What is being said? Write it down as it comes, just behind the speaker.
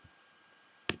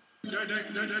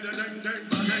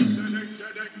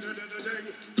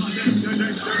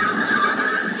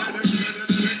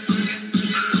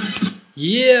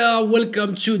Yeah,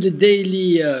 welcome to the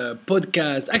daily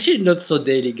podcast. Actually, not so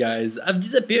daily, guys. I've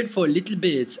disappeared for a little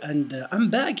bit and I'm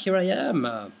back. Here I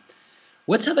am.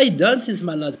 What have I done since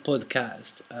my last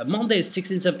podcast? Monday,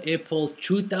 16th of April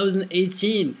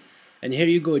 2018. And here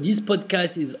you go. This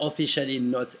podcast is officially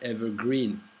not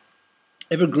evergreen.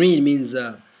 Evergreen means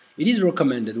it is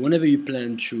recommended whenever you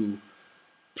plan to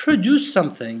produce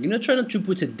something. Try not to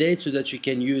put a date so that you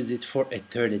can use it for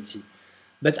eternity.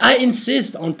 But I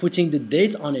insist on putting the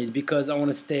date on it because I want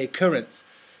to stay current.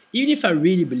 Even if I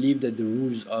really believe that the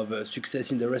rules of success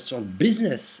in the restaurant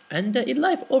business and in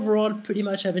life overall pretty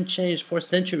much haven't changed for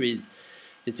centuries.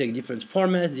 They take different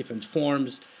formats, different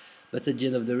forms, but at the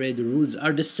end of the day, the rules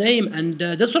are the same. And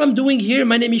that's what I'm doing here.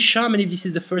 My name is Sham, and if this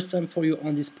is the first time for you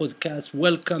on this podcast,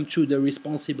 welcome to the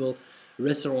Responsible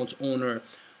Restaurant Owner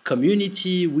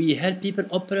community. We help people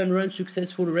open and run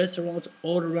successful restaurants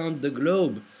all around the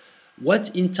globe. What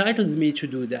entitles me to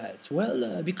do that?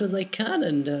 Well, because I can,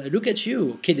 and look at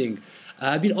you. Kidding.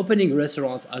 I've been opening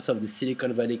restaurants out of the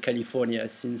Silicon Valley, California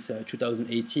since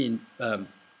 2018.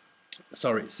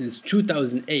 Since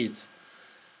 2008.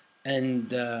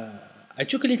 And I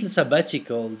took a little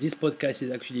sabbatical. This podcast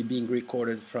is actually being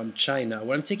recorded from China,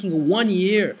 where I'm taking 1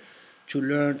 year to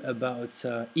learn about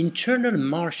internal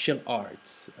martial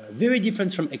arts. Very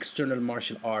different from external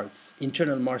martial arts.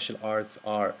 Internal martial arts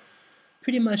are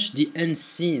pretty much the end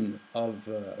scene of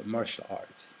martial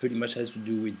arts. Pretty much has to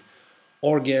do with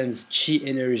organs, chi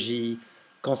energy,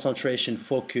 concentration,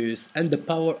 focus, and the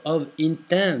power of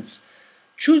intent.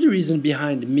 True, the reason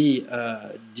behind me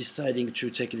deciding to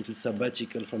take a little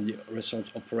sabbatical from the restaurant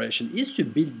operation is to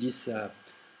build this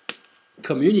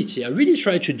community. I really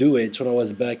tried to do it when I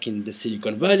was back in the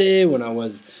Silicon Valley, when I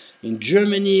was in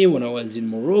Germany, when I was in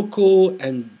Morocco,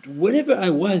 and wherever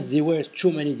I was, there were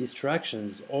too many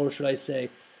distractions, or should I say,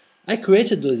 I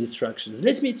created those distractions.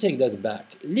 Let me take that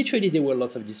back. Literally, there were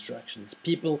lots of distractions.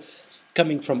 People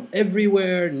coming from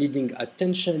everywhere, needing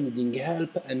attention, needing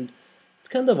help, and it's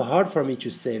kind of hard for me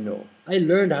to say no. I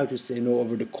learned how to say no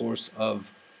over the course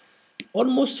of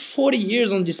almost 40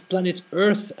 years on this planet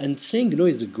Earth, and saying no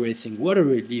is a great thing. What a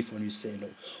relief when you say no.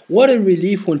 What a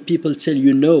relief when people tell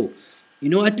you no.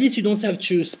 At least you don't have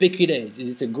to speculate. Is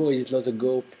it a go? Is it not a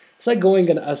go? It's like going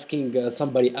and asking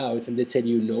somebody out and they tell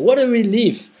you no. What a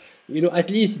relief. At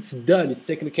least it's done. It's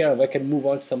taken care of. I can move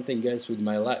on to something else with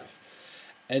my life.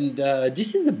 And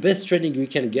this is the best training you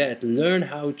can get. Learn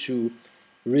how to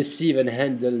receive and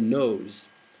handle no's.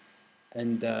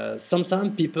 And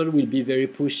sometimes people will be very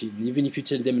pushy. Even if you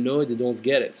tell them no, they don't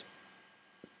get it.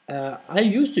 I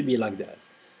used to be like that.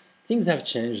 Things have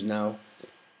changed now.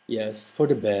 Yes, for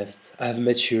the best. I have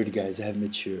matured, guys. I have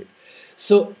matured.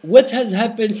 So, what has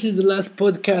happened since the last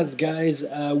podcast, guys?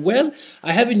 Well,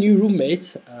 I have a new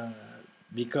roommate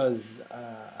because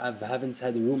I haven't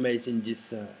had a roommate in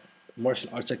this martial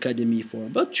arts academy for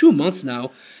about 2 months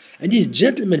now. And this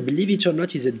gentleman, believe it or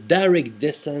not, is a direct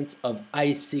descendant of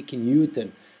Isaac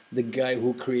Newton, the guy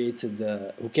who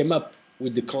came up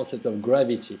with the concept of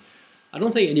gravity. I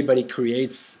don't think anybody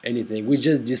creates anything. We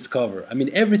just discover. I mean,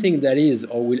 everything that is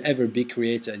or will ever be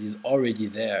created is already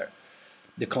there.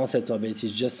 The concept of it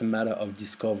is just a matter of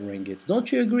discovering it. Don't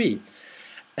you agree?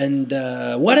 And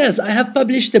what else? I have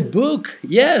published a book.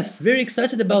 Yes, very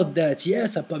excited about that.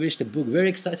 Yes, I published a book. Very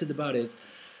excited about it.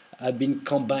 I've been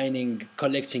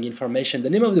collecting information. The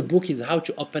name of the book is How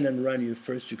to Open and Run Your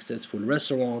First Successful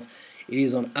Restaurant. It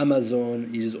is on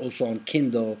Amazon. It is also on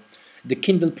Kindle. The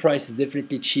Kindle price is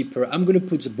definitely cheaper. I'm going to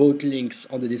put both links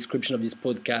on the description of this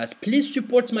podcast. Please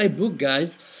support my book,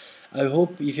 guys. I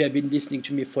hope if you have been listening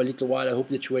to me for a little while, I hope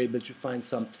that you were able to find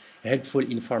some helpful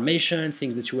information,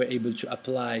 things that you were able to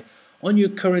apply on your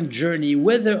current journey,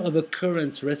 whether of a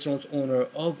current restaurant owner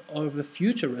or of a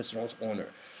future restaurant owner.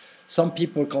 Some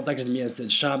people contacted me and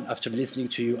said, Sham, after listening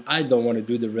to you, I don't want to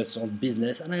do the restaurant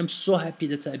business. And I am so happy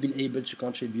that I've been able to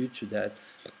contribute to that.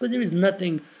 Because there is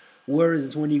nothing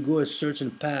worse when you go a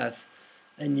certain path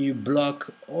and you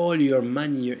block all your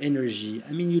money, your energy.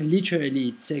 I mean, you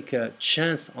literally take a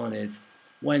chance on it.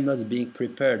 Why not being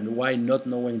prepared? Why not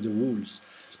knowing the rules?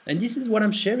 And this is what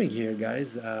I'm sharing here,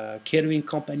 guys. Catering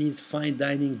companies, fine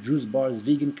dining, juice bars,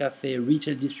 vegan cafe,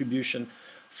 retail distribution,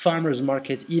 farmers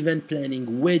markets, event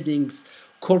planning, weddings,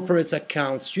 corporate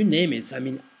accounts, you name it. I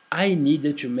mean, I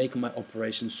needed to make my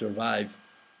operation survive.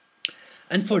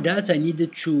 And for that, I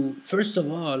needed to, first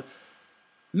of all,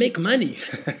 make money.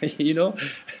 you know,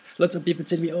 Lots of people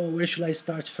tell me, oh, where should I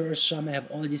start first? Sham, I have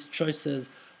all these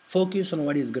choices. Focus on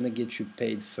what is going to get you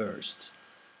paid first.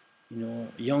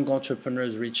 Young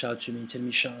entrepreneurs reach out to me, tell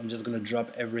me, Sean, I'm just gonna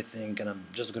drop everything and I'm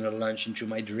just gonna launch into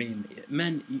my dream.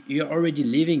 Man, you're already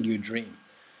living your dream,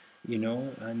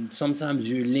 and sometimes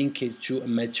you link it to a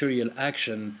material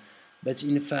action, but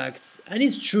in fact, and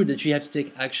it's true that you have to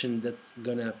take action that's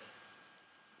gonna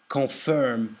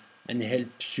confirm and help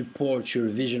support your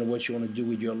vision of what you want to do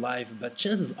with your life, but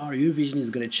chances are your vision is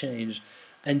going to change.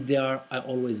 And I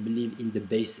always believe in the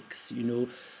basics.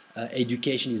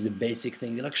 Education is a basic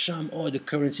thing. They're like, Sham, oh, the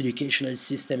current educational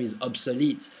system is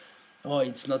obsolete. Oh,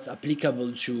 it's not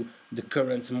applicable to the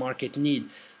current market need.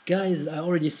 Guys, I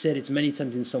already said it many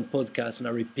times in some podcasts and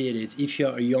I repeat it. If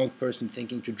you're a young person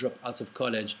thinking to drop out of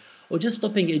college or just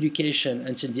stopping education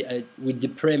with the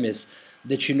premise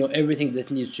that you know everything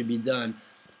that needs to be done,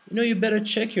 you better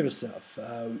check yourself.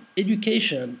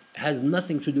 Education has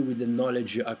nothing to do with the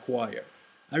knowledge you acquire.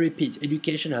 I repeat,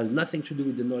 education has nothing to do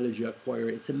with the knowledge you acquire.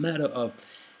 It's a matter of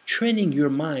training your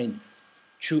mind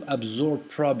to absorb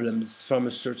problems from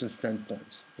a certain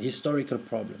standpoint, a historical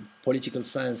problem, political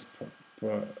science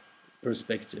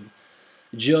perspective,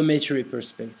 geometry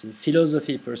perspective,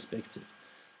 philosophy perspective,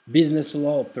 business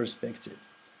law perspective.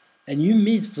 And you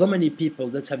meet so many people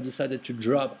that have decided to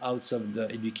drop out of the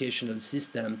educational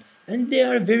system and they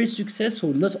are very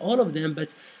successful. Not all of them,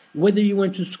 but whether you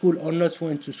went to school or not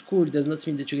went to school does not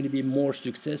mean that you're going to be more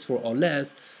successful or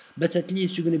less, but at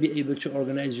least you're going to be able to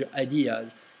organize your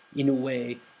ideas in a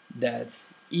way that's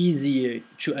easier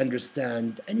to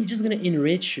understand and you're just going to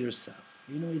enrich yourself.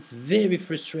 It's very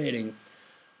frustrating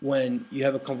when you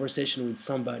have a conversation with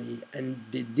somebody and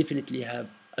they definitely have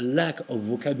a lack of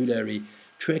vocabulary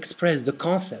to express the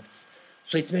concepts.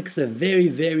 So it makes a very,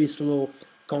 very slow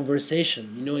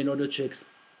conversation, in order to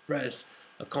express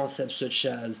a concept such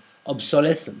as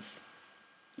obsolescence,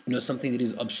 something that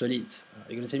is obsolete.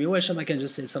 You're going to tell me, well, Sham, I can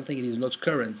just say something that is not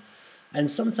current. And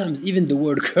sometimes even the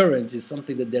word current is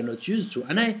something that they're not used to.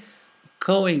 And I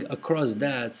going across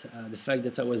that, the fact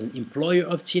that I was an employer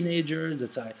of teenagers,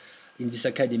 in this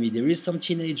academy there is some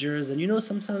teenagers, and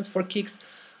sometimes for kicks,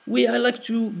 I like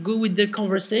to go with their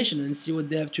conversation and see what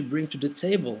they have to bring to the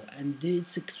table, and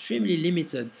it's extremely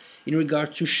limited in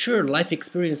regards to sure life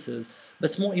experiences,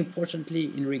 but more importantly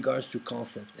in regards to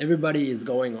concept. Everybody is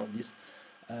going on this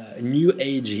new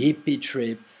age hippie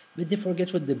trip, but they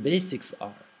forget what the basics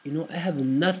are. I have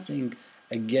nothing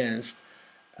against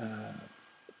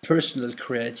personal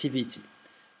creativity.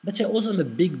 But I also am a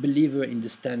big believer in the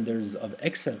standards of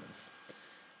excellence.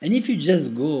 And if you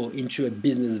just go into a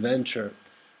business venture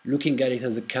looking at it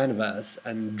as a canvas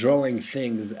and drawing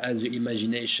things as your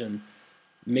imagination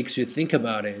makes you think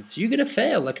about it, you're going to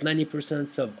fail like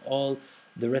 90% of all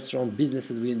the restaurant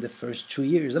businesses within the first 2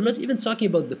 years. I'm not even talking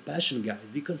about the passion,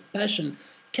 guys, because passion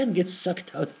can get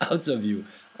sucked out of you.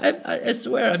 I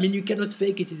swear, I mean, you cannot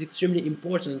fake it. It's extremely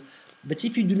important. But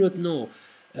if you do not know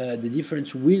the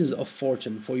different wheels of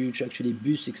fortune for you to actually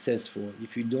be successful,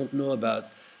 if you don't know about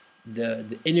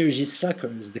the energy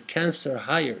suckers, the cancer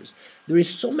hires, there is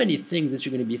so many things that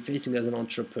you're going to be facing as an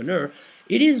entrepreneur.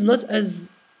 It is not as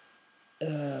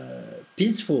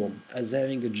peaceful as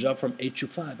having a job from 8 to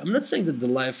 5. I'm not saying that the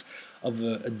life of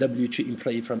a W2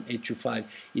 employee from 8 to 5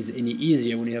 is any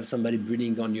easier when you have somebody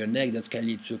breathing on your neck. That can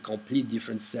lead to a complete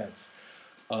different sets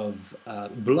of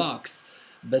blocks.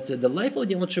 But the life of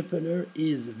the entrepreneur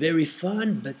is very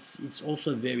fun, but it's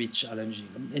also very challenging.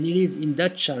 And it is in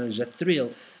that challenge, that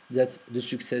thrill, that the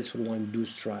successful ones do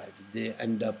strive. They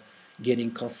end up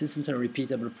getting consistent and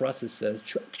repeatable processes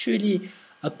to actually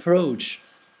approach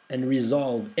and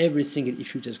resolve every single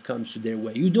issue that comes to their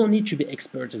way. You don't need to be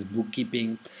expert as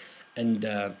bookkeeping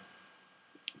and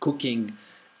cooking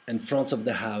and front of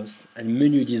the house and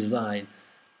menu design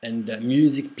and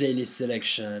music playlist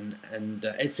selection and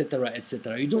etc.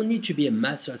 etc. You don't need to be a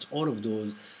master at all of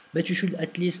those, but you should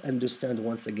at least understand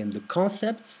once again the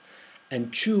concepts,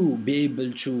 and to be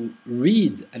able to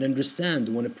read and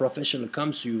understand when a professional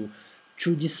comes to you,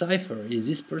 to decipher, is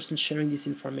this person sharing this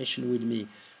information with me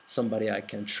somebody I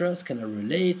can trust? Can I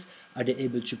relate? Are they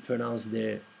able to pronounce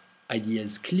their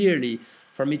ideas clearly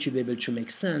for me to be able to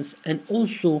make sense and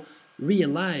also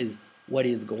realize what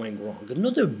is going wrong?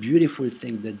 Another beautiful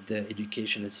thing that the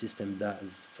educational system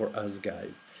does for us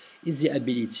guys is the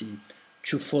ability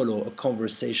to follow a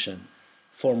conversation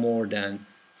for more than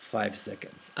 5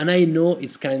 seconds. And I know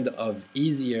it's kind of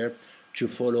easier to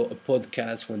follow a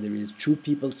podcast when there is two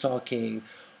people talking,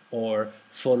 or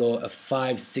follow a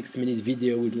 5-6 minute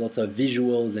video with lots of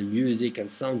visuals and music and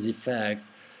sound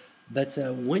effects. But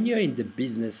when you're in the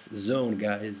business zone,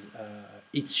 guys,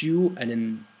 it's you and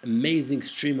an amazing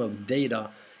stream of data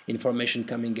information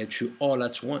coming at you all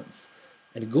at once.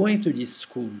 and going to this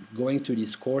school, going to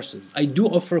these courses. I do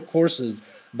offer courses,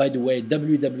 by the way,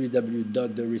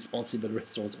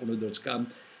 www.theresponsiblerestaurantowner.com.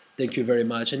 Thank you very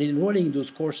much. And in enrolling in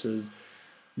those courses,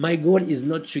 my goal is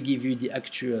not to give you the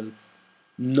actual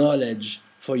knowledge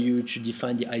for you to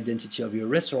define the identity of your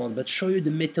restaurant, but show you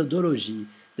the methodology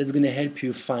that's going to help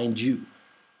you find you.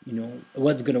 You know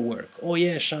what's going to work. Oh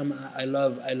yeah, Sham, I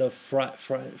love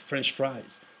French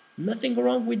fries. Nothing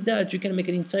wrong with that. You can make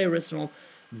an entire restaurant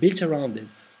built around it.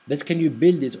 But can you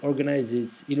build it, organize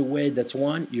it in a way that's,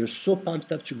 one, you're so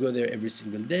pumped up to go there every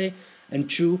single day, and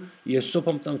two, you're so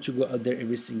pumped up to go out there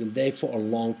every single day for a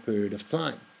long period of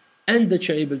time, and that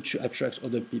you're able to attract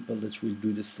other people that will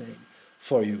do the same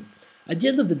for you. At the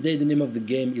end of the day, the name of the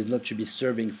game is not to be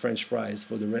serving French fries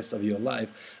for the rest of your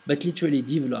life, but literally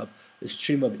develop a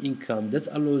stream of income that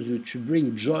allows you to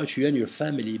bring joy to you and your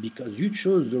family because you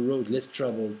chose the road less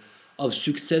traveled of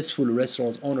successful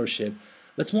restaurant ownership.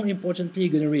 But more importantly,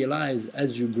 you're going to realize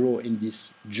as you grow in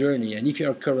this journey, and if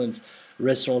you're a current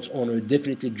restaurant owner,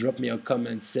 definitely drop me a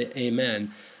comment, say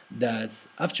amen, that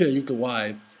after a little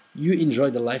while, you enjoy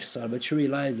the lifestyle, but you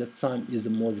realize that time is the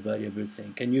most valuable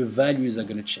thing, and your values are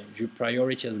going to change, your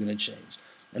priority is going to change.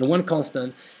 And one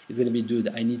constant is going to be, dude,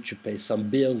 I need to pay some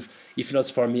bills, if not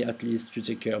for me, at least to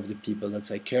take care of the people that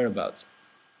I care about.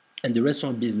 And the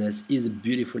restaurant business is a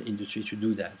beautiful industry to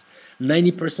do that.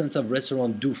 90% of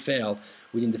restaurants do fail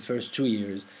within the first 2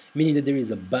 years, meaning that there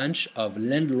is a bunch of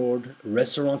landlord,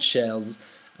 restaurant shells,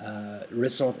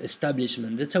 restaurant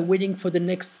establishment that are waiting for the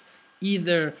next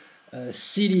either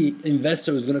city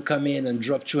investor who's going to come in and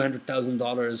drop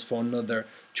 $200,000 for another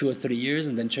 2 or 3 years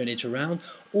and then turn it around,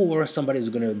 or somebody who's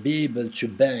going to be able to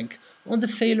bank on the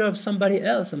failure of somebody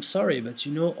else. I'm sorry, but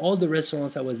you know, all the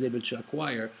restaurants I was able to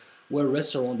acquire were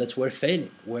restaurants that were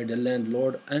failing, where the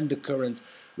landlord and the current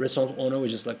restaurant owner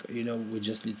was just like, you know, we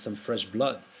just need some fresh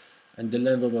blood. And the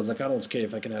landlord was like, I don't care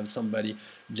if I can have somebody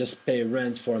just pay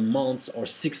rent for a month or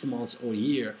 6 months or a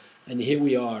year. And here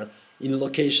we are in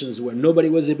locations where nobody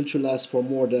was able to last for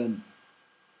more than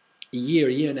a year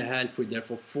and a half. We're there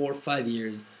for 4 or 5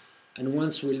 years. And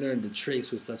once we learned the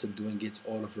tricks, we started doing it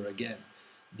all over again.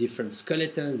 Different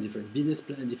skeletons, different business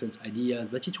plans, different ideas,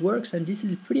 but it works, and this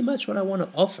is pretty much what I want to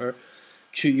offer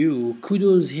to you.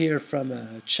 Kudos here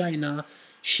from China.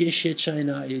 Xie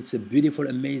China. It's a beautiful,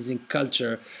 amazing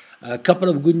culture. A couple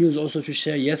of good news also to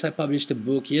share. Yes, I published a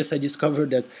book. Yes, I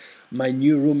discovered that my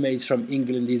new roommate from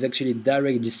England is actually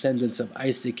direct descendants of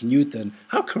Isaac Newton.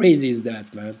 How crazy is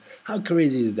that, man? How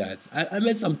crazy is that? I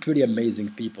met some pretty amazing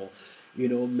people. You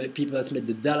know, people that's met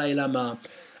the Dalai Lama,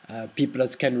 people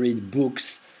that can read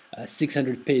books,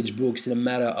 600-page books in a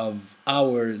matter of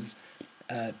hours,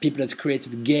 people that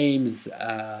created games,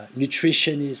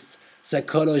 nutritionists,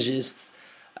 psychologists,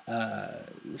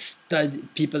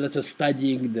 people that are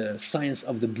studying the science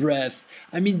of the breath.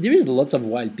 I mean, there is lots of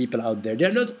wild people out there.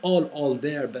 They're not all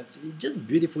there, but it's just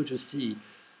beautiful to see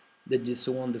that this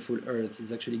wonderful earth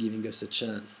is actually giving us a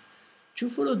chance to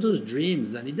follow those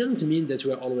dreams. And it doesn't mean that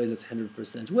we're always at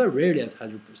 100%. We're rarely at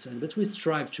 100%, but we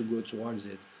strive to go towards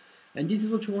it. And this is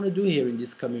what we want to do here in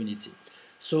this community.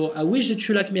 So I wish that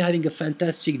you like me having a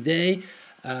fantastic day.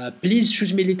 Please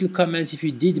shoot me little comments if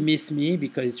you did miss me,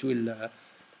 because it will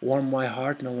warm my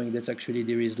heart knowing that actually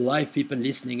there is live people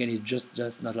listening and it's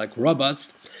just not like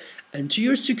robots. And to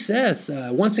your success.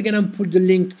 Once again, I'll put the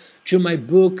link to my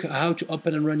book, How to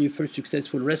Open and Run Your First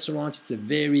Successful Restaurant. It's a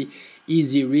very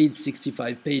easy read,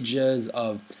 65 pages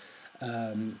of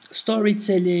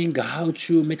storytelling,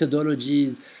 how-to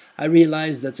methodologies. I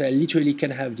realized that I literally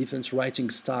can have different writing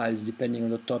styles depending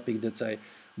on the topic that I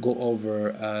go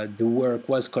over. The work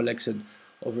was collected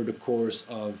over the course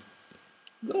of,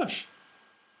 gosh,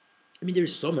 I mean, there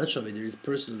is so much of it. There is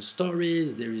personal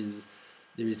stories, there is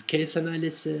case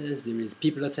analysis, there is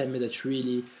people that I met that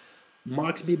really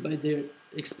marked me by their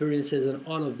experiences, and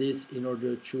all of this in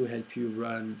order to help you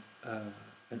run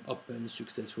an open,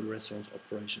 successful restaurant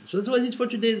operation. So that's what it is for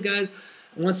today's, guys.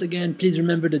 Once again, please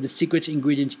remember that the secret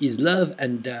ingredient is love,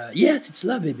 and yes, it's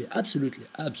love, baby. Absolutely,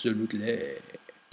 absolutely.